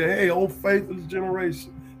delivering, he said, "Hey, old faithless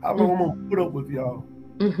generation, how long I'm gonna put up with y'all?"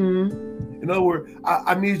 In other words,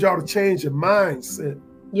 I need y'all to change your mindset.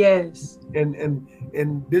 Yes. And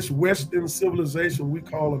this Western civilization we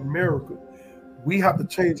call America, we have to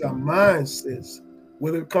change our mindsets,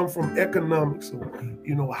 whether it comes from economics or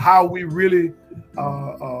how we really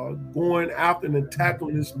going after and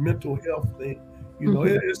tackling this mental health thing.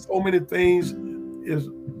 It's so many things.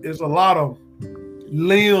 There's a lot of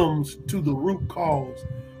limbs to the root cause.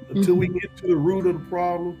 Until we get to the root of the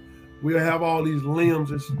problem, we'll have all these limbs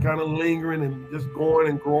that's kind of lingering and just going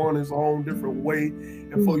and growing its own different way.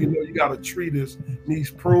 And before you got to treat this,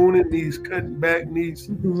 needs pruning, needs cutting back, needs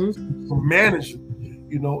managing.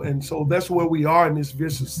 And so that's where we are in this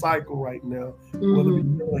vicious cycle right now, whether it be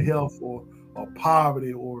mental health or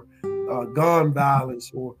poverty or gun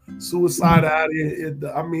violence or suicidality.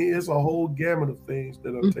 It's a whole gamut of things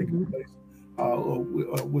that are taking place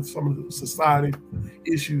with some of the society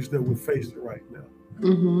issues that we're facing right now.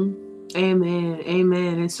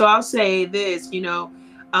 Amen. And so I'll say this,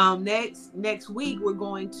 next week we're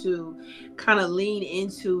going to kind of lean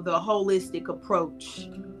into the holistic approach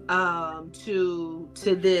to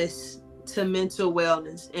mental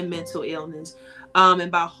wellness and mental illness.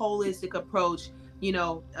 And by holistic approach,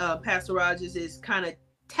 Pastor Rogers is kind of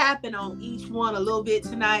tapping on each one a little bit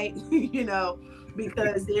tonight,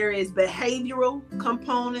 because there is behavioral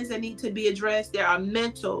components that need to be addressed. There are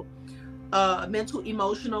mental,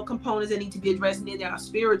 emotional components that need to be addressed, and then there are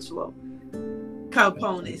spiritual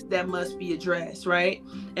components that must be addressed, right?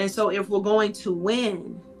 And so if we're going to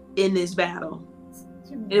win in this battle,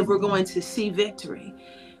 if we're going to see victory,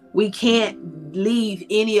 we can't leave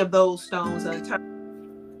any of those stones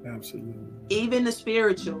unturned. Absolutely. Even the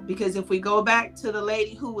spiritual, because if we go back to the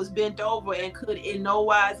lady who was bent over and could in no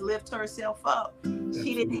wise lift herself up,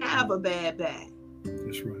 she didn't have a bad back.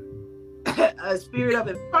 That's right. A spirit of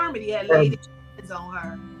infirmity had laid its hands on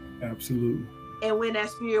her. Absolutely. And when that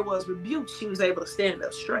spirit was rebuked, she was able to stand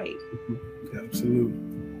up straight.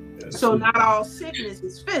 Absolutely. So not all sickness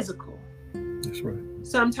is physical. That's right.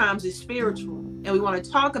 Sometimes it's spiritual. And we want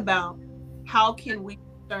to talk about how can we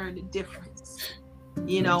discern the difference.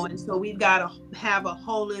 And so we've got to have a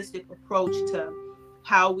holistic approach to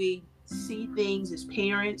how we see things as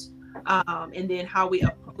parents, and then how we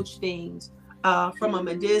approach things from a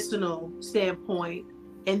medicinal standpoint,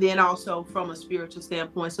 and then also from a spiritual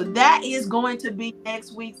standpoint. So that is going to be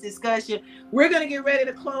next week's discussion. We're going to get ready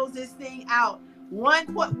to close this thing out. One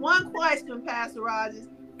question, Pastor Rogers.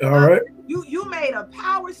 All right. You made a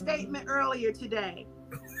power statement earlier today.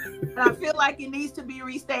 And I feel like it needs to be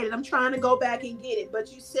restated. I'm trying to go back and get it.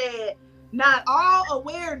 But you said not all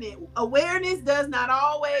awareness does not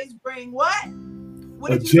always bring what?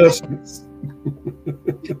 What did adjustments.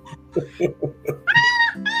 You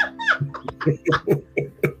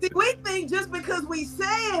say? we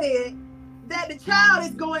saying it, that the child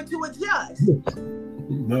is going to adjust.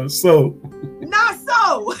 Not so. Not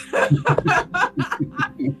so.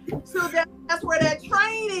 So that's where that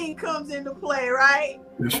training comes into play, right?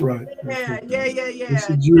 That's right. Yeah. It's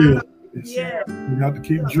a drill. You have to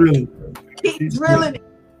keep drilling. Keep drilling it.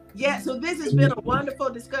 Yeah, so this has been a wonderful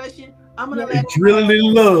discussion. I'm gonna let drilling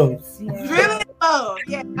in love. Drilling in love.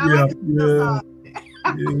 Yeah.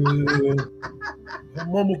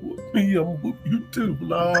 Mama whoop me, I'm gonna whoop you too.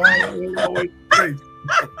 No, that ain't always the case.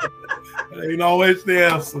 That ain't always the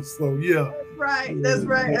answer. So yeah. That's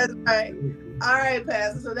right. All right,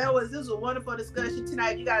 Pastor. So this was a wonderful discussion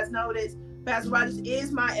tonight. You guys know this. Pastor Rogers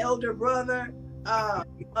is my elder brother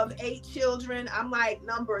of 8 children. I'm like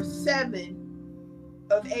number 7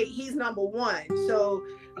 of 8. He's number 1. So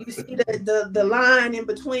you see the line in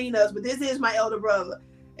between us, but this is my elder brother.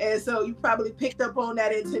 And so you probably picked up on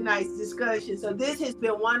that in tonight's discussion. So this has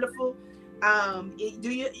been wonderful. Do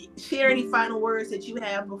you share any final words that you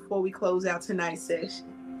have before we close out tonight's session?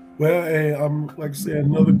 Well, hey, like I said,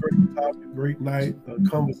 another great topic, great night,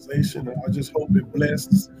 conversation. I just hope it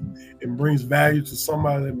blesses and brings value to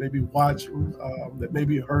somebody that may be watching, that may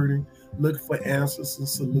be hurting, looking for answers and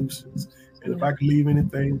solutions. And if I can leave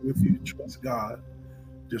anything with you, trust God.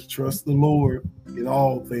 Just trust the Lord in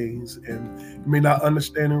all things. And you may not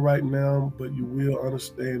understand it right now, but you will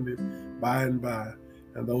understand it by and by.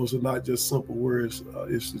 And those are not just simple words.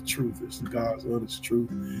 It's the truth. It's God's honest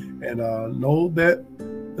truth. And know that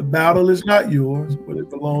the battle is not yours, but it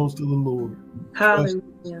belongs to the Lord.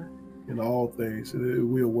 Hallelujah. In all things, it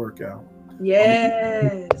will work out.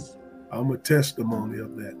 Yes. I'm a testimony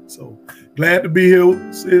of that. So glad to be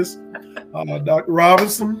here, sis, Dr.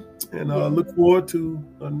 Robinson, and look forward to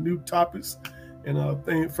new topics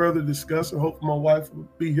and further discussion. Hopefully my wife will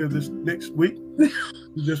be here this next week.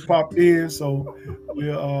 She just popped in, so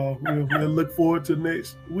we'll look forward to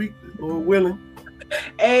next week, Lord willing.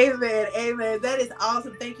 Amen. That is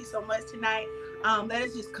awesome. Thank you so much tonight. Let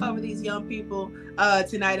us just cover these young people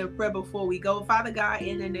tonight in prayer before we go. Father God,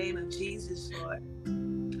 in the name of Jesus, Lord.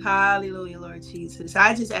 Hallelujah, Lord Jesus.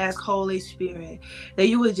 I just ask, Holy Spirit, that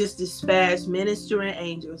you would just dispatch ministering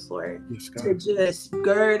angels, Lord, to just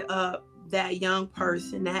gird up that young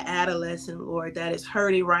person, that adolescent, Lord, that is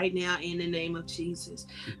hurting right now in the name of Jesus.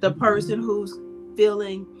 The person who's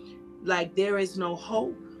feeling like there is no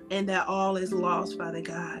hope and that all is lost, Father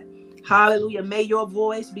God. Hallelujah. May your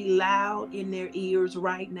voice be loud in their ears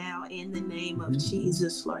right now in the name of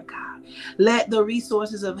Jesus, Lord God. Let the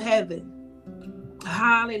resources of heaven,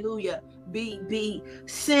 hallelujah, be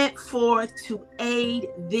sent forth to aid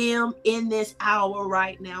them in this hour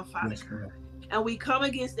right now, Father God. And we come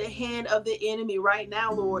against the hand of the enemy right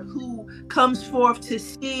now, Lord, who comes forth to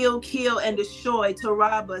steal, kill, and destroy, to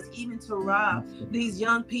rob us, even to rob these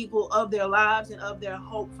young people of their lives and of their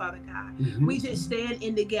hope, Father God. We just stand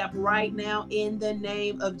in the gap right now in the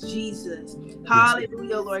name of Jesus.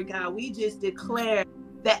 Hallelujah, Lord God. We just declare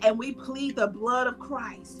that, and we plead the blood of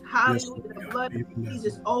Christ, hallelujah, the blood of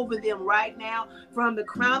Jesus over them right now, from the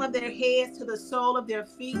crown of their heads to the sole of their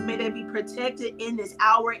feet. May they be protected in this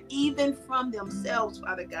hour, even from themselves,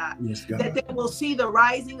 Father God. That they will see the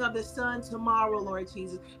rising of the sun tomorrow, Lord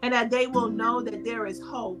Jesus, and that they will know that there is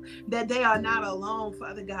hope, that they are not alone,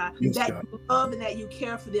 Father God, that you love and that you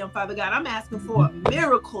care for them, Father God. I'm asking for a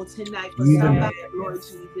miracle tonight for somebody, Lord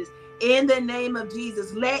Jesus. In the name of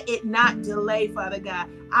Jesus, let it not delay, Father God.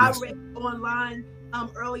 I read online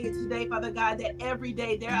earlier today, Father God, that every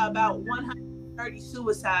day there are about 130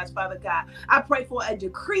 suicides, Father God. I pray for a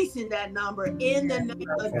decrease in that number in the name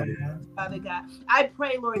of Jesus, Father God. I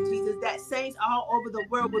pray, Lord Jesus, that saints all over the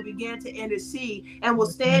world will begin to intercede and will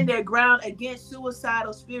stand their ground against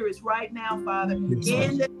suicidal spirits right now, Father.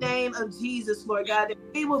 In the name of Jesus, Lord God, that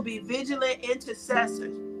we will be vigilant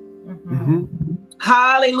intercessors.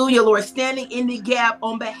 Hallelujah, Lord, standing in the gap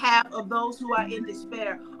on behalf of those who are in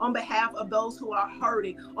despair, on behalf of those who are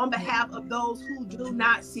hurting, on behalf of those who do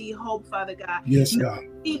not see hope, Father God. Yes, God.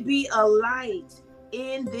 Let me be a light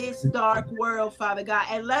in this dark world, Father God,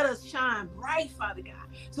 and let us shine bright, Father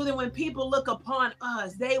God, so that when people look upon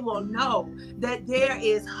us, they will know that there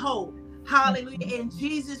is hope. Hallelujah. In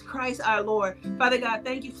Jesus Christ our Lord. Father God,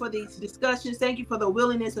 thank you for these discussions. Thank you for the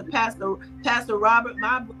willingness of Pastor Robert,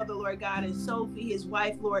 my brother, Lord God, and Sophie, his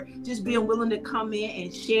wife, Lord, just being willing to come in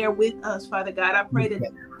and share with us, Father God. I pray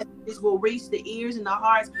that messages will reach the ears and the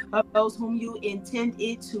hearts of those whom you intend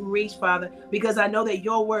it to reach, Father, because I know that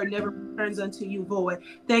your word never returns unto you void.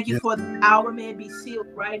 Thank you for the empowerment. Be sealed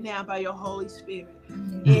right now by your Holy Spirit.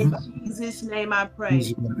 In Jesus' name I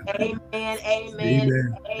pray. Amen,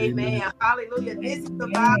 amen, amen. Hallelujah. This is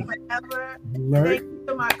Abide Forever. Thank you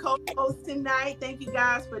to my co-host tonight. Thank you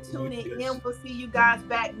guys for tuning in. We'll see you guys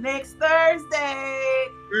back next Thursday.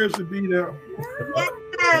 Thursday be there.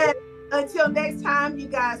 Yes. Until next time, you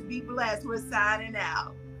guys be blessed. We're signing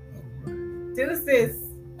out. Deuces.